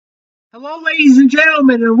Hello, ladies and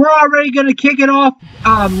gentlemen, and we're already going to kick it off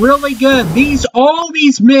really good. All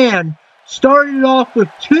these men started off with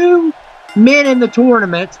 2 men in the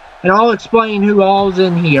tournament, and I'll explain who all's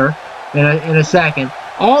in here in a second.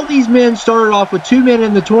 All these men started off with 2 men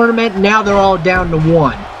in the tournament, and now they're all down to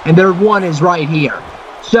 1, and their 1 is right here.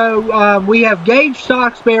 So we have Gage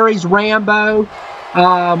Stocksberry's Rambo.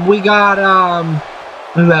 We got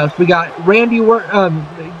who else? We got Randy.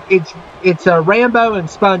 It's Rambo and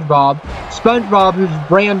SpongeBob. SpongeBob, who's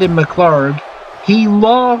Brandon McClurg, he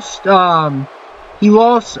lost Vegeta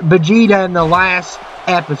in the last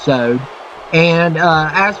episode. And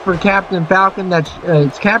as for Captain Falcon,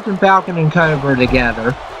 it's Captain Falcon and Cobra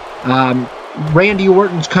together. Randy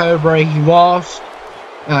Orton's Cobra. He lost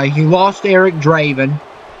Eric Draven,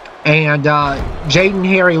 and Jaden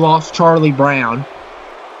Harry lost Charlie Brown.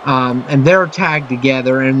 And they're tagged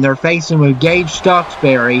together, and they're facing with Gage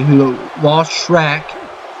Stocksberry, who lost Shrek,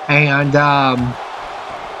 and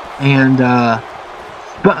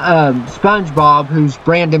SpongeBob, who's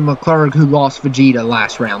Brandon McClurg, who lost Vegeta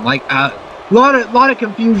last round. Like a lot of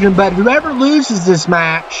confusion, but whoever loses this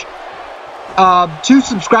match, 2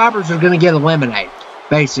 subscribers are going to get eliminated.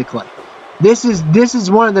 Basically, this is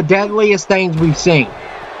one of the deadliest things we've seen.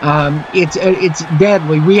 It's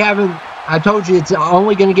deadly. I told you it's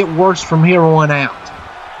only going to get worse from here on out.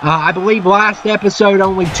 I believe last episode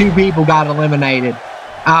only 2 people got eliminated.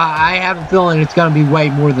 I have a feeling it's going to be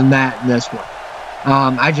way more than that in this one.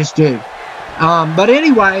 I just do. But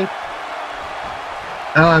anyway,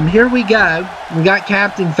 here we go. We got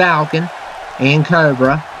Captain Falcon and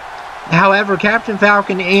Cobra. However, Captain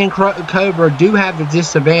Falcon and Cobra do have the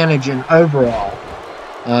disadvantage in overall.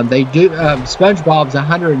 They do. SpongeBob's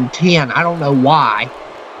 110. I don't know why.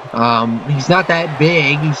 He's not that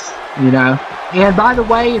big, And by the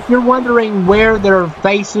way, if you're wondering where their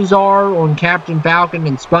faces are on Captain Falcon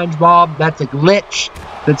and SpongeBob, that's a glitch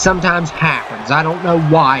that sometimes happens. I don't know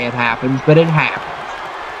why it happens, but it happens.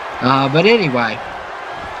 But anyway,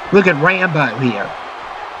 look at Rambo here.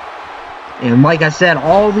 And like I said,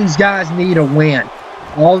 all these guys need a win.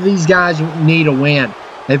 All these guys need a win.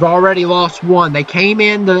 They've already lost 1. They came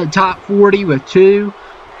in the top 40 with 2.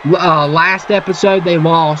 Last episode they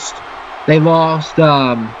lost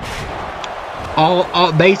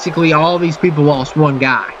basically all these people lost 1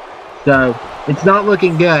 guy, so it's not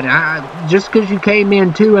looking good. Just because you came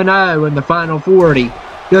in 2-0 in the final 40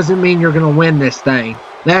 doesn't mean you're going to win this thing.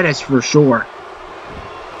 That is for sure.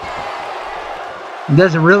 It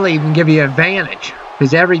doesn't really even give you an advantage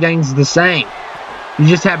because everything's the same. You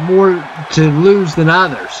just have more to lose than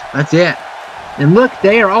others. That's it. And look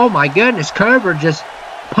there, oh my goodness, Cobra just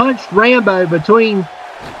punched Rambo between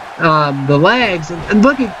the legs, and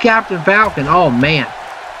look at Captain Falcon. Oh man,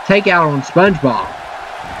 take out on SpongeBob.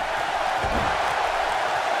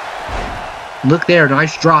 Look there,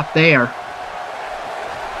 nice drop there.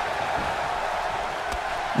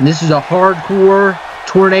 And this is a hardcore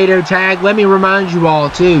tornado tag. Let me remind you all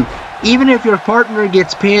too, even if your partner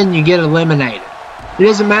gets pinned, you get eliminated. It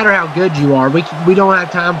doesn't matter how good you are. We don't have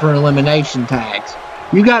time for elimination tags.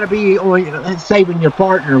 You got to be saving your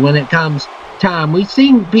partner when it comes time. We've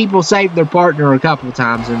seen people save their partner a couple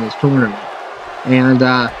times in this tournament, and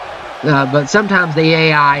but sometimes the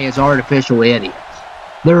AI is artificial idiots.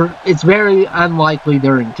 It's very unlikely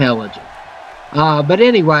they're intelligent. But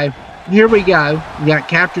anyway, here we go. We got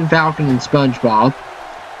Captain Falcon and SpongeBob,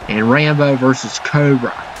 and Rambo versus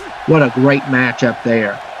Cobra. What a great matchup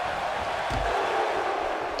there.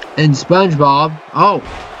 And SpongeBob, oh.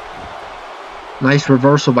 Nice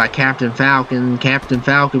reversal by Captain Falcon. Captain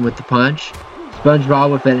Falcon with the punch. SpongeBob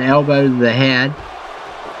with an elbow to the head.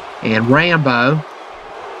 And Rambo.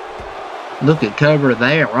 Look at Cobra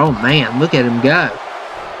there. Oh, man. Look at him go.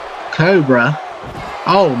 Cobra.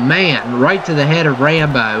 Oh, man. Right to the head of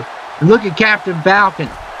Rambo. And look at Captain Falcon.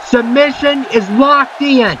 Submission is locked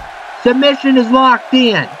in. Submission is locked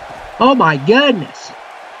in. Oh, my goodness.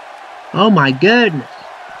 Oh, my goodness.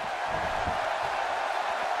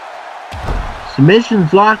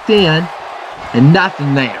 Submission's locked in, and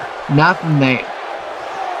nothing there. Nothing there.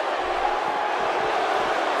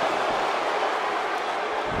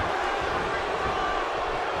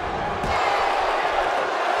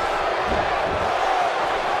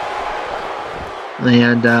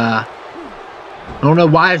 And, I don't know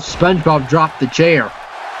why SpongeBob dropped the chair.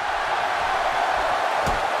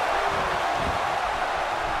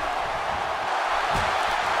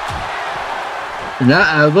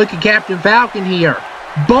 And look at Captain Falcon here.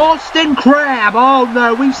 Boston Crab. Oh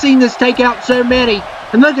no, we've seen this take out so many.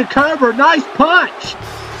 And look at Cobra, nice punch.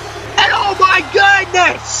 And oh my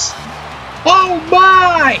goodness. Oh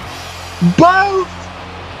my. Both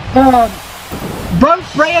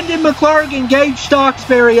Both Brandon McClurg and Gage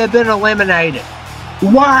Stocksberry have been eliminated.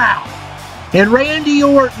 Wow. And Randy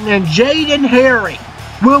Orton and Jaden Harry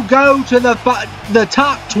will go to the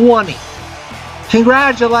top 20.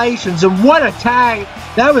 Congratulations, and what a tag.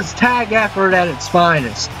 That was tag effort at its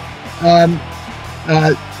finest.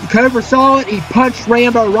 Cobra saw it. He punched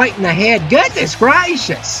Rambo right in the head. Goodness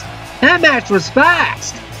gracious. That match was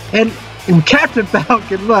fast. And Captain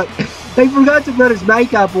Falcon, look, they forgot to put his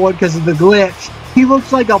makeup on because of the glitch. He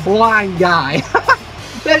looks like a blind guy.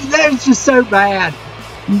 That's just so bad.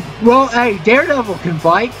 Well, hey, Daredevil can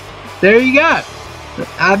fight. There you go.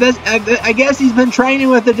 I guess he's been training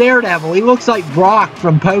with the Daredevil. He looks like Brock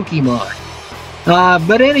from Pokemon.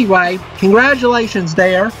 But anyway, congratulations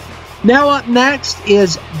there. Now up next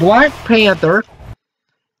is Black Panther,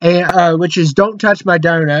 which is Don't Touch My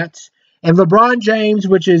Donuts, and LeBron James,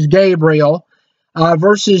 which is Gabriel,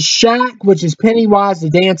 versus Shaq, which is Pennywise the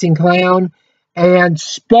Dancing Clown, and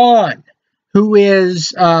Spawn, who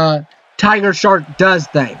is Tiger Shark Does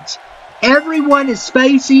Things. Everyone is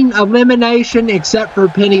facing elimination except for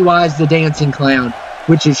Pennywise the Dancing Clown,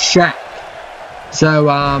 which is Shaq. So,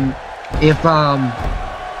 if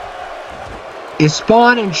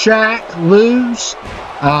Spawn and Shaq lose,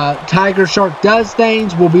 Tiger Shark Does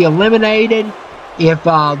Things will be eliminated. If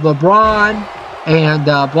LeBron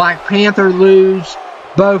and Black Panther lose,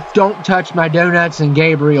 both Don't Touch My Donuts and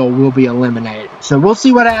Gabriel will be eliminated. So we'll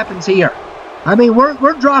see what happens here. I mean,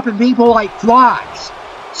 we're dropping people like flies.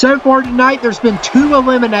 So far tonight, there's been 2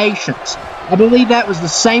 eliminations. I believe that was the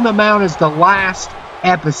same amount as the last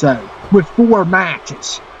episode, with 4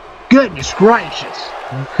 matches. Goodness gracious.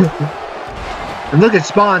 And look at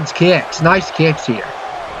Spawn's kicks. Nice kicks here.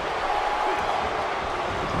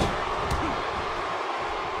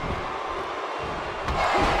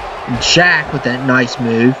 And Shaq with that nice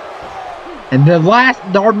move. And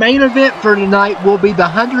our main event for tonight will be the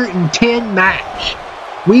 110 match.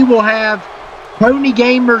 We will have Pony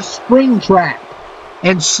Gamer's Springtrap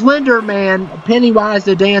and Slender Man, Pennywise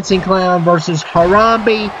the Dancing Clown versus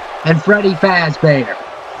Harambe and Freddy Fazbear.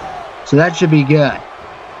 So that should be good.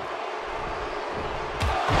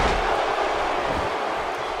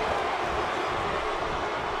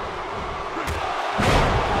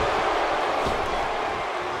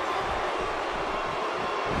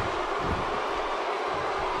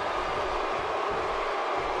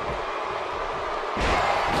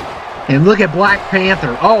 And look at Black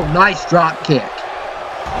Panther. Oh, nice drop kick.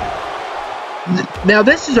 Now,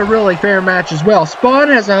 this is a really fair match as well. Spawn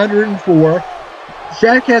has 104.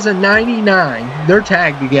 Shaq has a 99. They're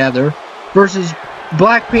tagged together. Versus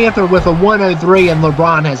Black Panther with a 103 and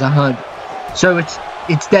LeBron has 100. So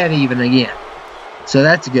it's dead even again. So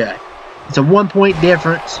that's good. It's a 1-point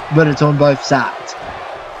difference, but it's on both sides.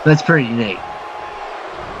 That's pretty neat.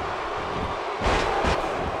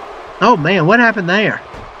 Oh, man, what happened there?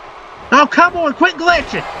 Oh, come on, quit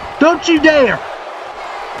glitching. Don't you dare.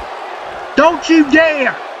 Don't you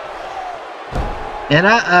dare. And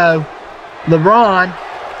LeBron.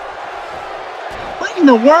 What in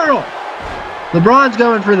the world? LeBron's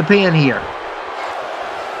going for the pin here.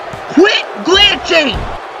 Quit glitching.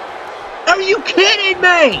 Are you kidding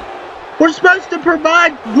me? We're supposed to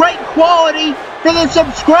provide great quality for the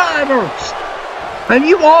subscribers. And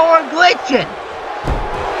you all are glitching.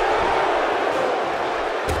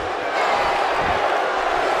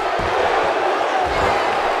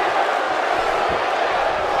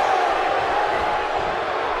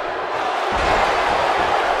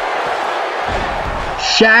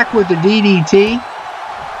 Shaq with the DDT.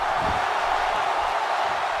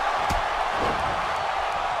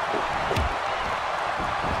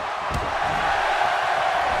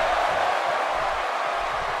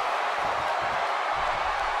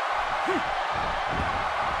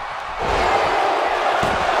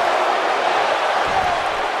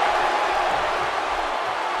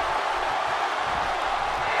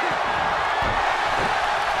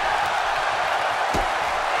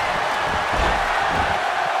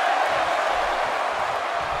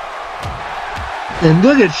 And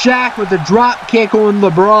look at Shaq with the drop kick on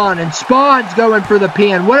LeBron. And Spawn's going for the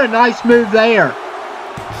pin. What a nice move there.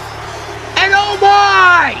 And oh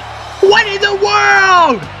my! What in the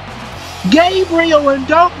world? Gabriel and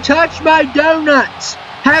Don't Touch My Donuts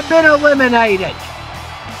have been eliminated.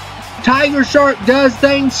 Tiger Shark Does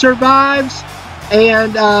Things survives.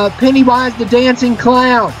 And Pennywise the Dancing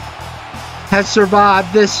Clown has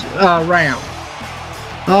survived this round.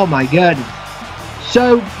 Oh my goodness.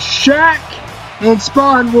 So Shaq and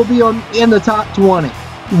Spawn will be in the top 20.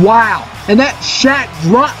 Wow. And that Shaq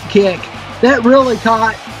drop kick, that really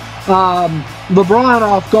caught LeBron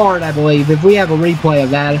off guard, I believe. If we have a replay of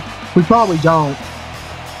that, we probably don't.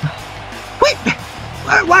 Wait,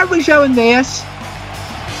 why are we showing this?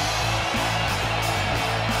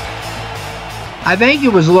 I think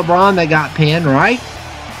it was LeBron that got pinned, right?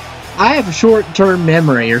 I have a short-term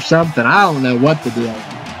memory or something. I don't know what the deal is.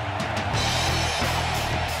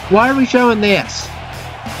 Why are we showing this?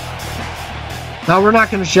 No, we're not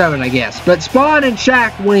going to show it, I guess. But Spawn and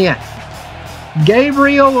Shaq win.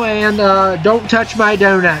 Gabriel and Don't Touch My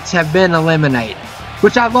Donuts have been eliminated.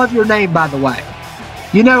 Which I love your name, by the way.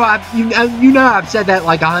 You know I've said that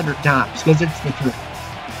like 100 times because it's the truth.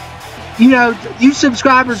 You know, you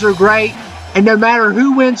subscribers are great, and no matter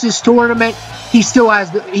who wins this tournament, he still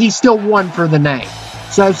won for the name.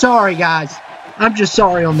 So sorry, guys. I'm just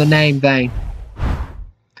sorry on the name thing.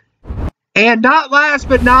 And not last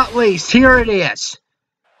but not least, here it is.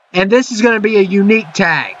 And this is going to be a unique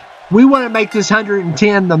tag. We want to make this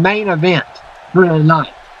 110 the main event for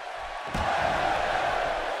tonight.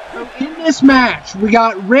 So in this match, we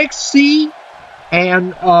got Rick C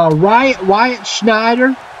and Wyatt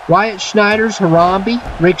Schneider. Wyatt Schneider's Harambe.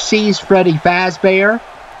 Rick C's Freddy Fazbear.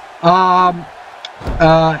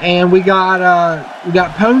 And we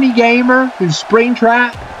got Pony Gamer, who's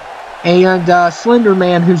Springtrap, and Slender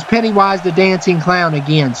Man, who's Pennywise the Dancing Clown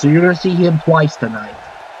again. So you're going to see him twice tonight.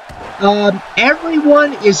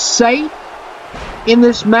 Everyone is safe in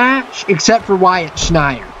this match except for Wyatt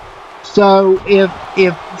Schneider. So if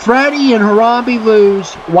Freddy and Harambe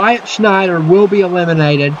lose, Wyatt Schneider will be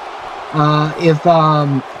eliminated. If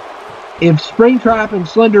Springtrap and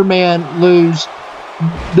Slender Man lose,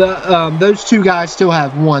 those two guys still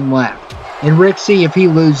have one left. And Rick C, if he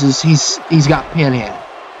loses, he's got Pinhead,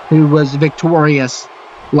 who was victorious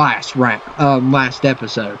last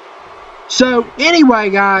episode. So anyway,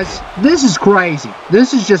 guys, this is crazy.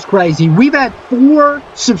 This is just crazy. We've had 4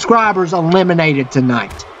 subscribers eliminated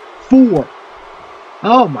tonight. 4.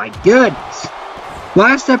 Oh my goodness.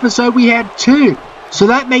 Last episode we had 2. So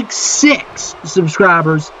that makes 6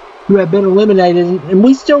 subscribers who have been eliminated, and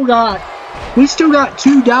we still got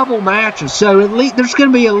 2 double matches. So at least there's going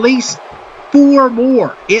to be at least 4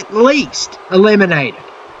 more, at least, eliminated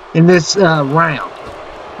in this round.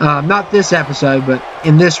 Not this episode, but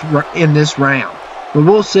in this round. But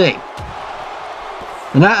we'll see.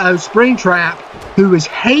 And Springtrap, who is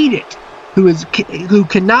hated, who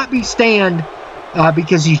cannot be stand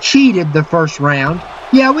because he cheated the first round.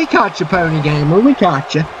 Yeah, we caught you, Pony Gamer. We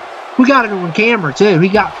caught you. We got it on camera too. He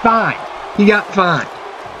got fined.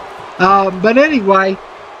 But anyway,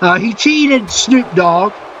 he cheated Snoop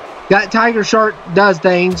Dogg. Got Tiger Shark Does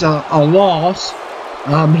Things a loss.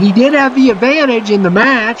 He did have the advantage in the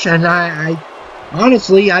match, and I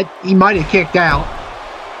honestly, he might have kicked out.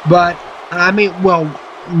 But, I mean, well,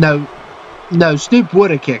 no, Snoop would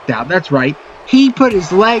have kicked out. That's right. He put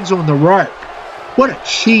his legs on the rope. What a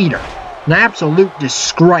cheater. An absolute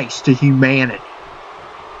disgrace to humanity.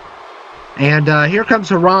 And here comes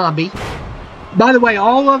Harambe. By the way,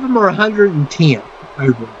 all of them are 110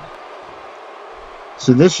 overall.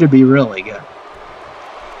 So this should be really good.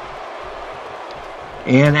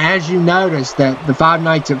 And as you notice that the Five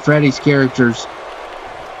Nights at Freddy's characters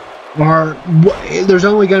there's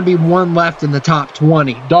only going to be one left in the top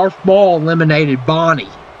 20. Darth Maul eliminated Bonnie,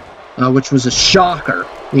 which was a shocker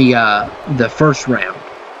the first round.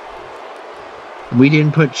 We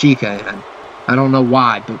didn't put Chica in. I don't know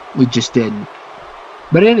why, but we just didn't.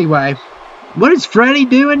 But anyway, what is Freddy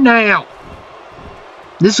doing now?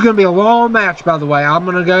 This is going to be a long match, by the way. I'm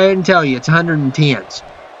going to go ahead and tell you, it's 110s.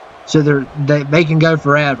 So they can go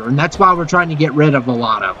forever. And that's why we're trying to get rid of a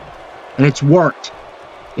lot of them. And it's worked.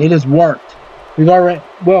 It has worked. We've already...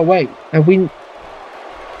 Well, wait. Have we...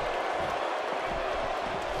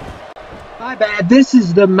 My bad. This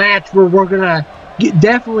is the match where we're going to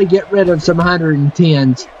definitely get rid of some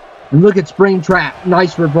 110s. And look at Springtrap.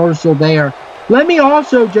 Nice reversal there. Let me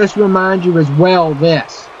also just remind you as well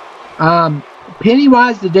this.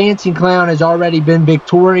 Pennywise the Dancing Clown has already been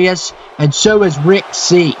victorious, and so has Rick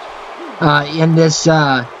C. In the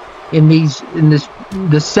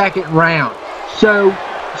second round. So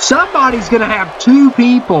somebody's going to have 2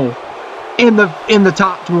 people in the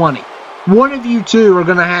top 20. One of you 2 are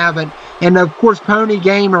going to have it, and of course Pony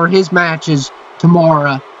Gamer, his matches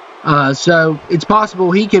tomorrow. So it's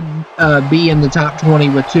possible he could be in the top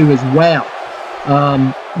 20 with 2 as well.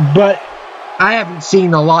 But I haven't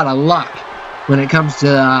seen a lot of luck when it comes to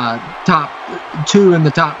top 2 in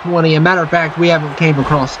the top 20. As a matter of fact, we haven't came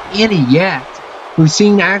across any yet. We've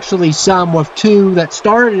seen actually some with 2 that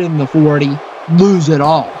started in the 40 lose it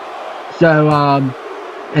all. So,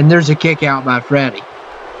 and there's a kick out by Freddy.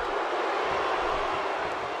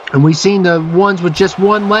 And we've seen the ones with just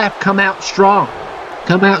one left come out strong.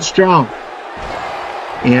 Come out strong.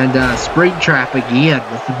 And Springtrap again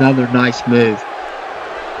with another nice move.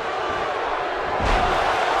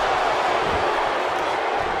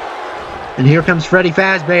 And here comes Freddy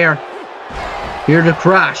Fazbear. Here to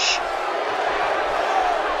crush.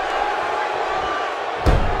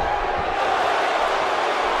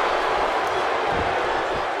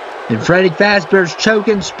 And Freddy Fazbear's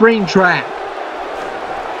choking Springtrap.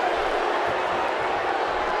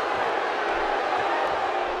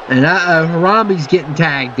 And Harambe's getting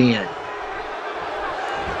tagged in.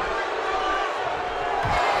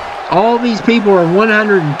 All these people are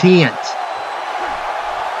 110s.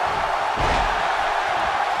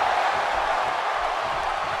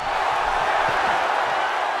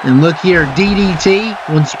 And look here, DDT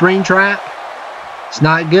on Springtrap. It's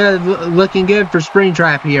not good, looking good for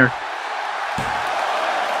Springtrap here.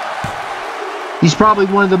 He's probably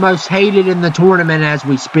one of the most hated in the tournament as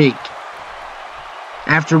we speak.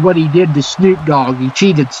 After what he did to Snoop Dogg, he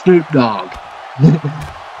cheated Snoop Dogg.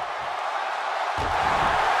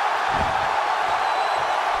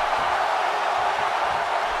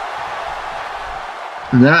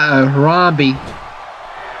 Harambe.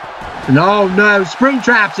 And oh no,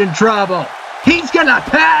 Springtrap's in trouble. He's gonna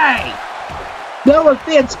pay! No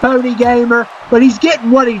offense, Pony Gamer, but he's getting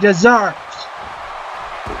what he deserves.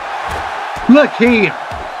 Look here.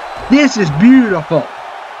 This is beautiful.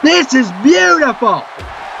 This is beautiful.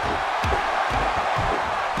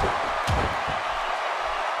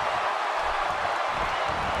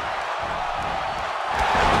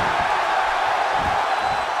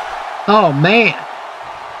 Oh man.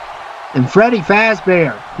 And Freddy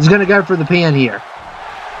Fazbear is going to go for the pin here.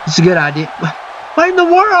 It's a good idea. What in the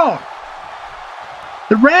world?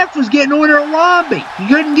 The ref was getting on Harambe. He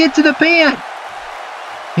couldn't get to the pin.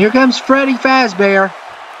 Here comes Freddy Fazbear.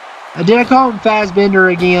 Did I call him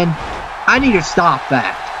Fazbender again? I need to stop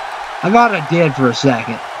that. I thought I did for a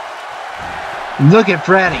second. And look at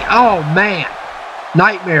Freddy. Oh, man.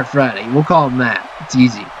 Nightmare Freddy. We'll call him that. It's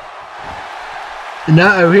easy. And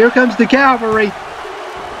uh-oh, here comes the cavalry.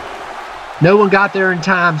 No one got there in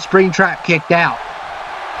time. Springtrap kicked out.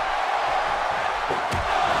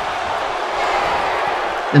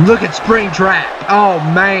 And look at Springtrap. Oh,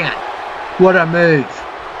 man. What a move.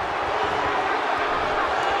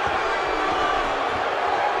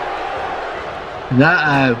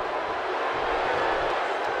 Uh-oh.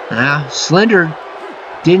 Now, Slender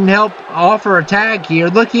didn't help offer a tag here.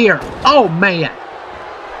 Look here. Oh, man.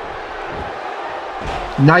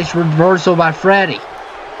 Nice reversal by Freddy.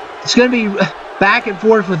 It's going to be back and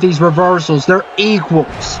forth with these reversals. They're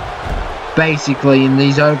equals, basically, in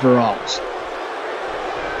these overalls.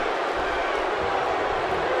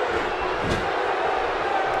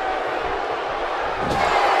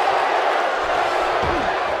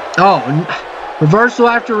 Oh, and reversal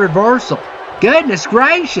after reversal. Goodness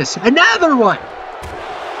gracious. Another one.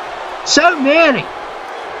 So many.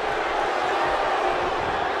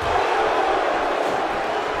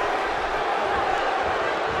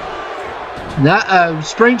 Uh-oh.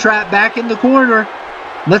 Springtrap back in the corner.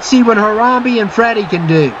 Let's see what Harambe and Freddy can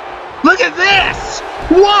do. Look at this.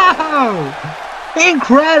 Whoa.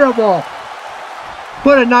 Incredible.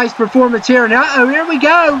 What a nice performance here. And uh-oh, here we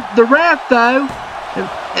go. The ref, though.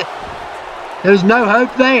 There's no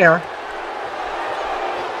hope there.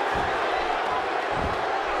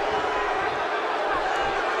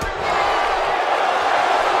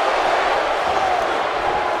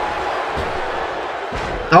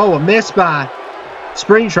 Oh, a miss by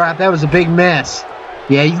Springtrap. That was a big miss.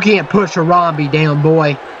 Yeah, you can't push Harambe down,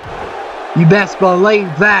 boy. You best believe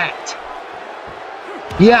that.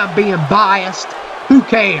 Yeah, I'm being biased. Who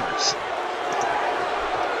cares?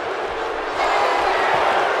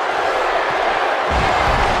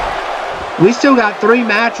 We still got 3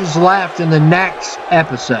 matches left in the next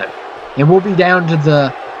episode. And we'll be down to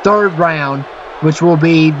the 3rd round, which will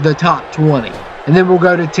be the top 20. And then we'll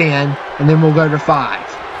go to 10, and then we'll go to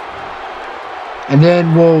 5. And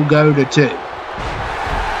then we'll go to 2.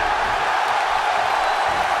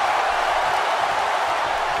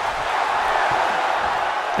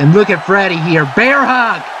 And look at Freddy here. Bear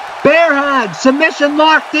hug. Bear hug. Submission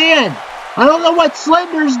locked in. I don't know what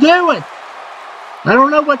Slender's doing. I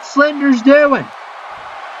don't know what Slender's doing.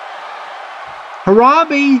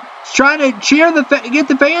 Harambe's trying to cheer get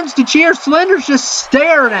the fans to cheer. Slender's just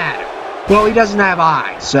staring at him. Well, he doesn't have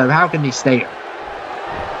eyes, so how can he stare?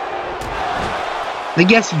 I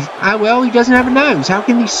guess he's... well, he doesn't have a nose. How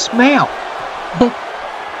can he smell?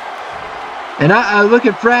 And look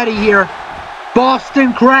at Freddy here.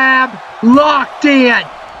 Boston Crab locked in.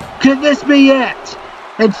 Could this be it?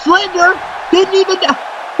 And Slender didn't even...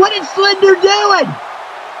 What is Slender doing?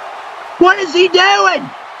 What is he doing?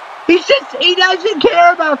 He doesn't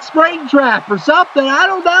care about Springtrap or something. I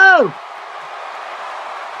don't know.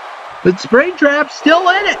 But Springtrap's still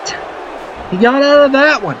in it. He got out of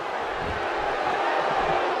that one.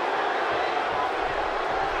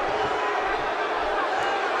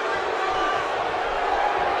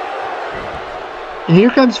 And here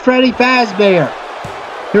comes Freddy Fazbear.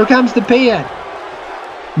 Here comes the pin.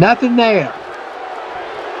 Nothing there.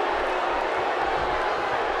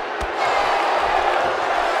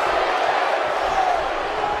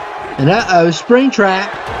 And Springtrap.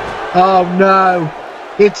 Oh no.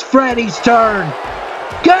 It's Freddy's turn.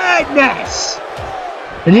 Goodness!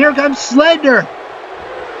 And here comes Slender.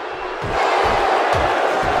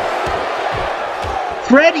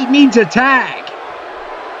 Freddy needs a tag.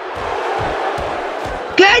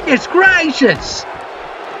 Goodness gracious!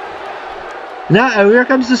 And here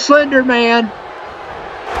comes the Slender Man.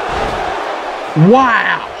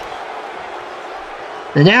 Wow!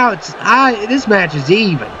 And now this match is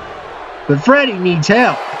even. But Freddy needs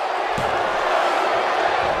help.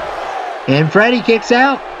 And Freddy kicks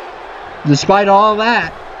out. Despite all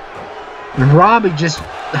that. And Robbie just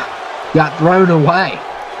got thrown away.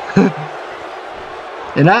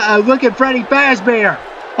 And look at Freddy Fazbear.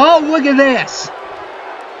 Oh, look at this.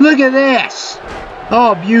 Look at this.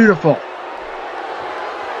 Oh, beautiful.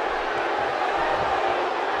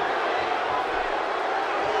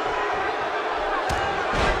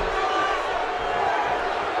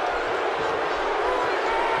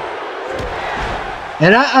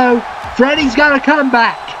 And Freddy's got a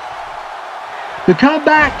comeback. The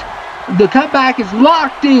comeback is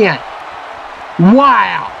locked in.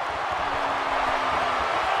 Wow.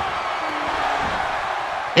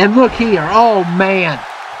 And look here. Oh man.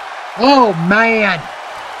 Oh man.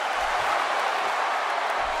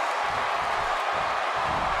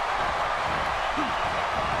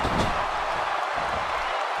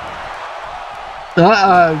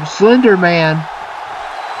 Slender Man.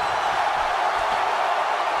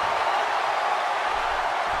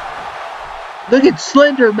 Look at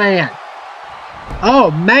Slender Man. Oh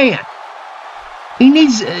man.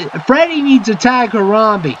 Freddy needs to tag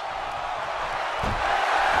Harambe.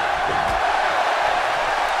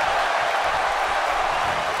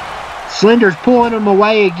 Slender's pulling him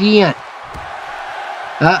away again.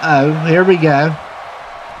 Here we go.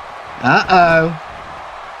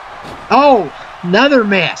 Oh, another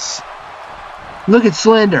miss. Look at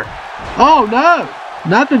Slender. Oh no,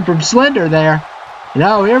 nothing from Slender there.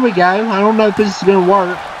 No, here we go. I don't know if this is going to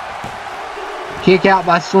work. Kick out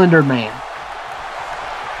by Slender Man.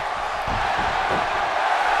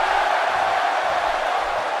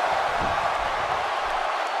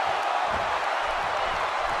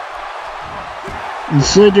 And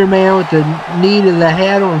Slender Man with the knee to the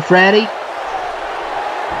head on Freddy.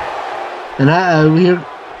 And here,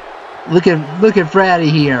 look at Freddy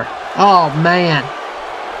here. Oh man.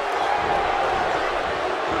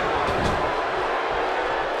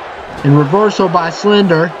 And reversal by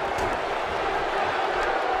Slender.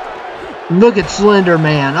 Look at Slender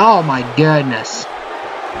Man. Oh my goodness.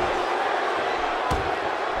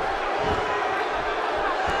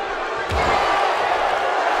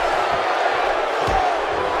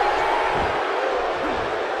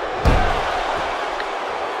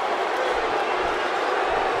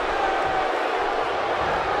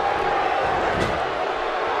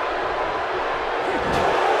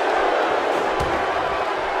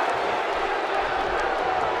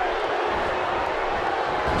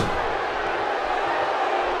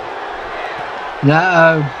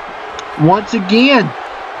 Once again,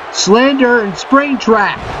 Slender and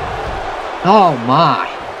Springtrap. Oh my.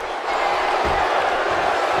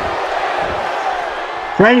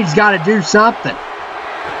 Freddy's got to do something.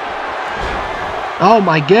 Oh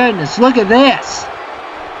my goodness, look at this.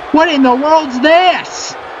 What in the world's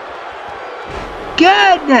this?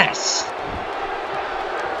 Goodness.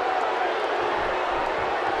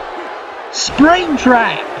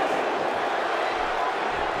 Springtrap.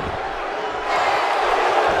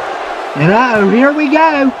 And here we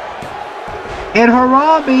go. And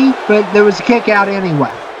Harambe, but there was a kick out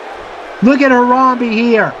anyway. Look at Harambe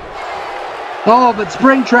here. Oh, but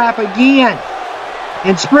Springtrap again.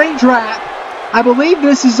 And Springtrap, I believe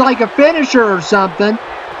this is like a finisher or something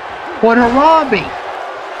on Harambe.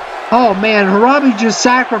 Oh man, Harambe just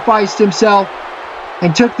sacrificed himself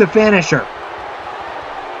and took the finisher.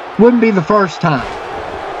 Wouldn't be the first time.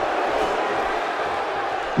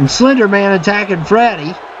 And Slender Man attacking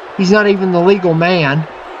Freddy. He's not even the legal man.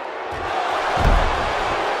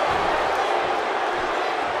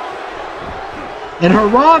 And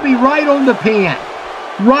Harambe right on the pin.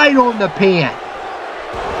 Right on the pin.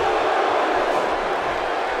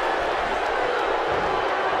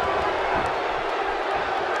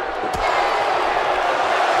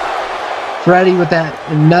 Freddie with that.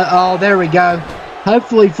 No, oh, there we go.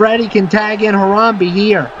 Hopefully Freddie can tag in Harambe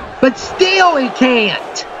here. But still he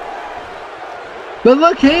can't. But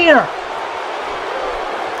look here.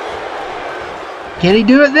 Can he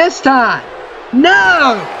do it this time?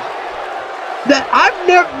 No.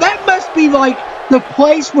 That must be like the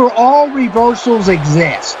place where all reversals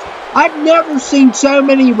exist. I've never seen so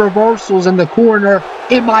many reversals in the corner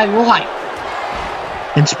in my life.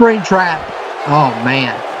 And Springtrap. Oh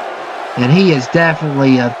man. And he is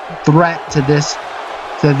definitely a threat to this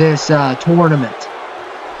tournament.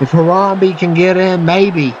 If Harambe can get in,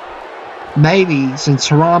 maybe, since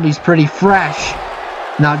Harambe's pretty fresh,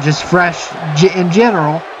 not just fresh in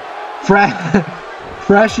general,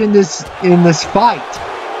 fresh in this fight.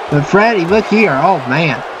 But Freddie, look here, oh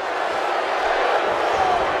man.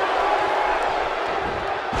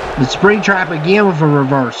 The Springtrap again with a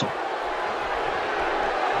reversal.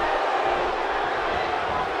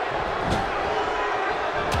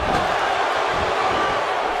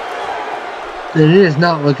 It is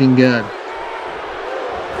not looking good.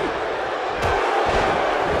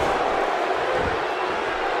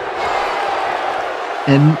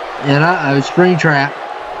 And uh-oh, Springtrap.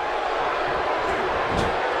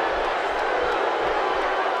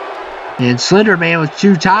 And Slender Man was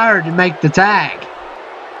too tired to make the tag.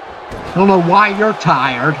 I don't know why you're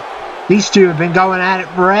tired. These two have been going at it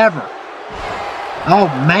forever. Oh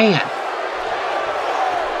man.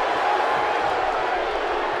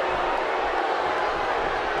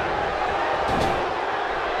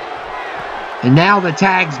 And now the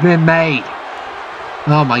tag's been made.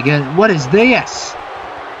 Oh my goodness. What is this?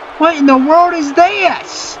 What in the world is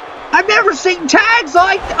this? I've never seen tags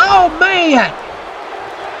like... Oh man.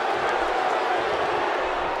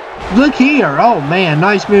 Look here. Oh man.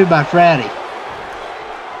 Nice move by Freddie.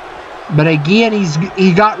 But again,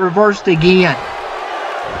 he got reversed again.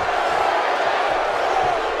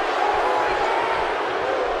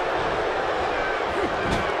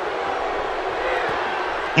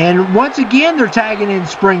 And once again, they're tagging in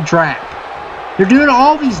Springtrap. They're doing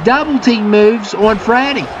all these double team moves on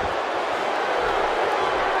Freddie.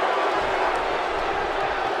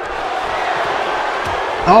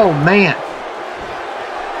 Oh, man.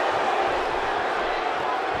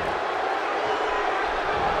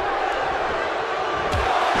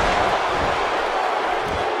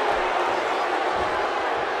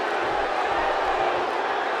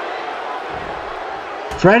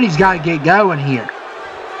 Freddie's got to get going here.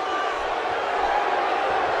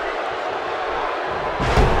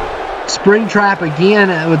 Springtrap again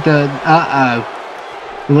with the uh-oh.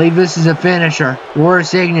 I believe this is a finisher or a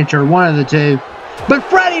signature, one of the two. But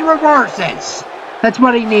Freddie reverses. That's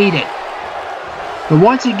what he needed. But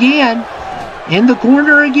once again, in the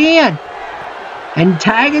corner again. And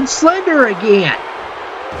tagging Slender again.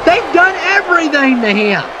 They've done everything to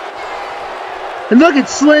him. And look at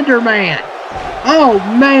Slender Man. Oh,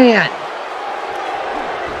 man.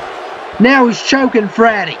 Now he's choking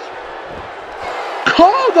Freddie.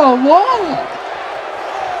 Call the law.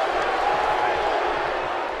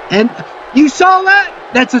 And you saw that?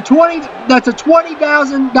 That's a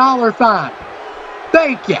 $20,000 fine.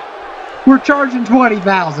 Thank you. We're charging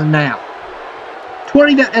 $20,000 now.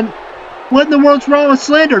 And what in the world's wrong with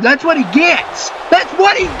Slender? That's what he gets. That's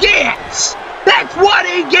what he gets. That's what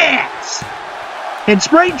he gets. And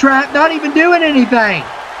Springtrap not even doing anything.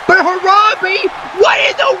 But Harambe, what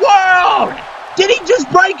in the world? Did he just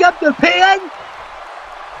break up the pin?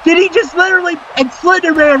 Did he just literally... And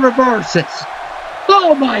Slender Man reverses.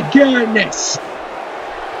 Oh my goodness.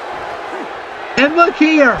 And look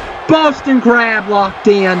here. Boston Crab locked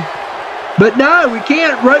in. But no, we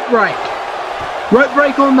can't rope break. Rope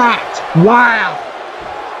break on that. Wow.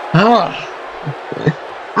 Oh.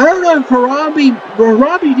 I don't know if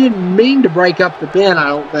Harambe didn't mean to break up the pin, I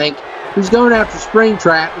don't think. He's going after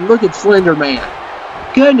Springtrap. And look at Slender Man.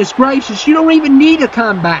 Goodness gracious, you don't even need a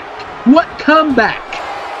comeback. What comeback?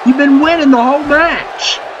 You've been winning the whole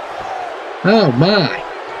match. Oh my.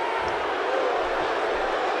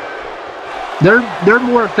 They're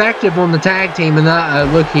more effective on the tag team than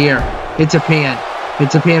look here. It's a pin.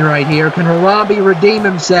 It's a pin right here. Can Harambe redeem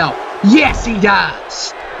himself? Yes, he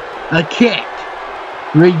does. A kick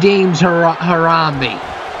redeems Harambe.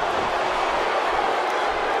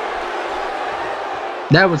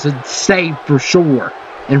 That was a save for sure.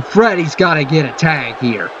 And Freddie's got to get a tag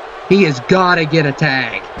here. He has got to get a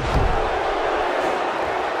tag.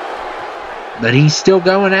 But he's still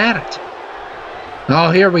going at it.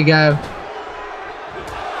 Oh, here we go.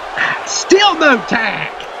 Still no tag.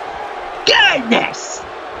 Goodness.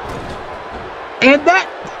 And that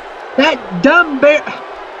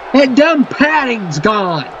dumb padding's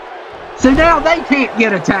gone. So now they can't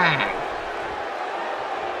get a tag.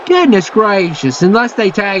 Goodness gracious, unless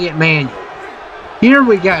they tag it manually. Here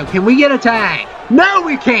we go. Can we get a tag? No,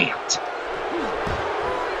 we can't.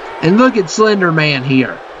 And look at Slender Man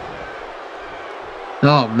here.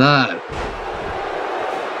 Oh, no.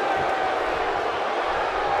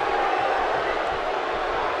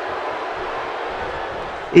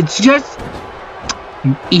 It's just...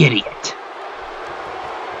 You idiot.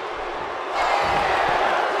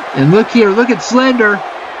 And look here. Look at Slender.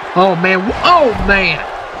 Oh, man. Oh, man.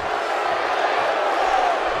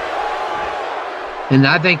 And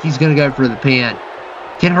I think he's going to go for the pin.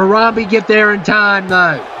 Can Harambe get there in time,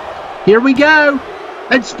 though? Here we go.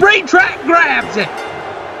 And Springtrap grabs it.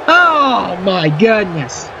 Oh, my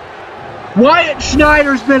goodness. Wyatt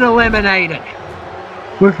Schneider's been eliminated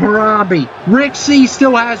with Harambe. Rick C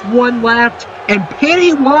still has one left. And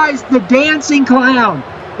Pennywise the Dancing Clown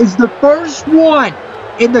is the first one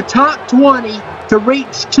in the top 20 to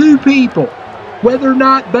reach 2 people. Whether or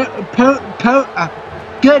not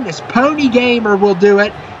Pony Gamer will do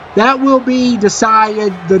it, that will be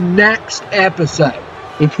decided the next episode,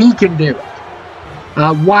 if he can do it.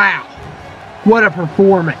 Wow. What a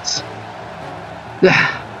performance.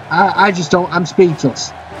 I just don't, I'm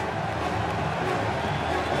speechless.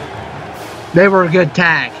 They were a good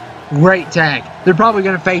tag. Great tag. They're probably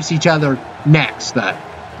going to face each other next, though,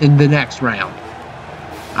 in the next round.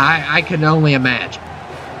 I can only imagine.